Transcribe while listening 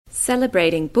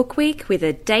Celebrating Book Week with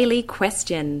a daily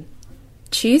question.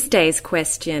 Tuesday's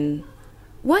question.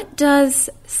 What does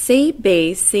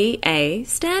CBCA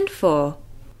stand for?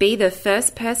 Be the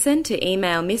first person to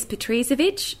email Miss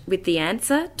Petricevic with the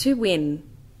answer to win.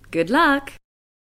 Good luck!